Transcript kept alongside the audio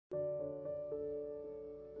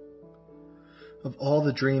Of all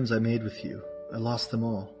the dreams I made with you, I lost them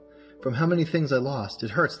all. From how many things I lost, it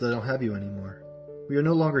hurts that I don't have you anymore. We are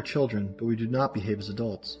no longer children, but we do not behave as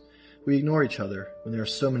adults. We ignore each other when there are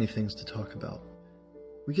so many things to talk about.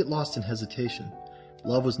 We get lost in hesitation.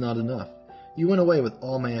 Love was not enough. You went away with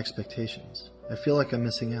all my expectations. I feel like I'm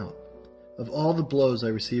missing out. Of all the blows I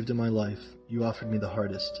received in my life, you offered me the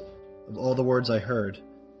hardest. Of all the words I heard,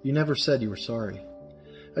 you never said you were sorry.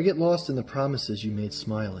 I get lost in the promises you made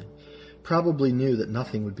smiling. Probably knew that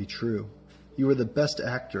nothing would be true. You were the best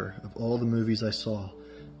actor of all the movies I saw.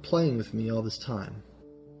 Playing with me all this time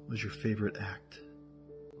was your favorite act.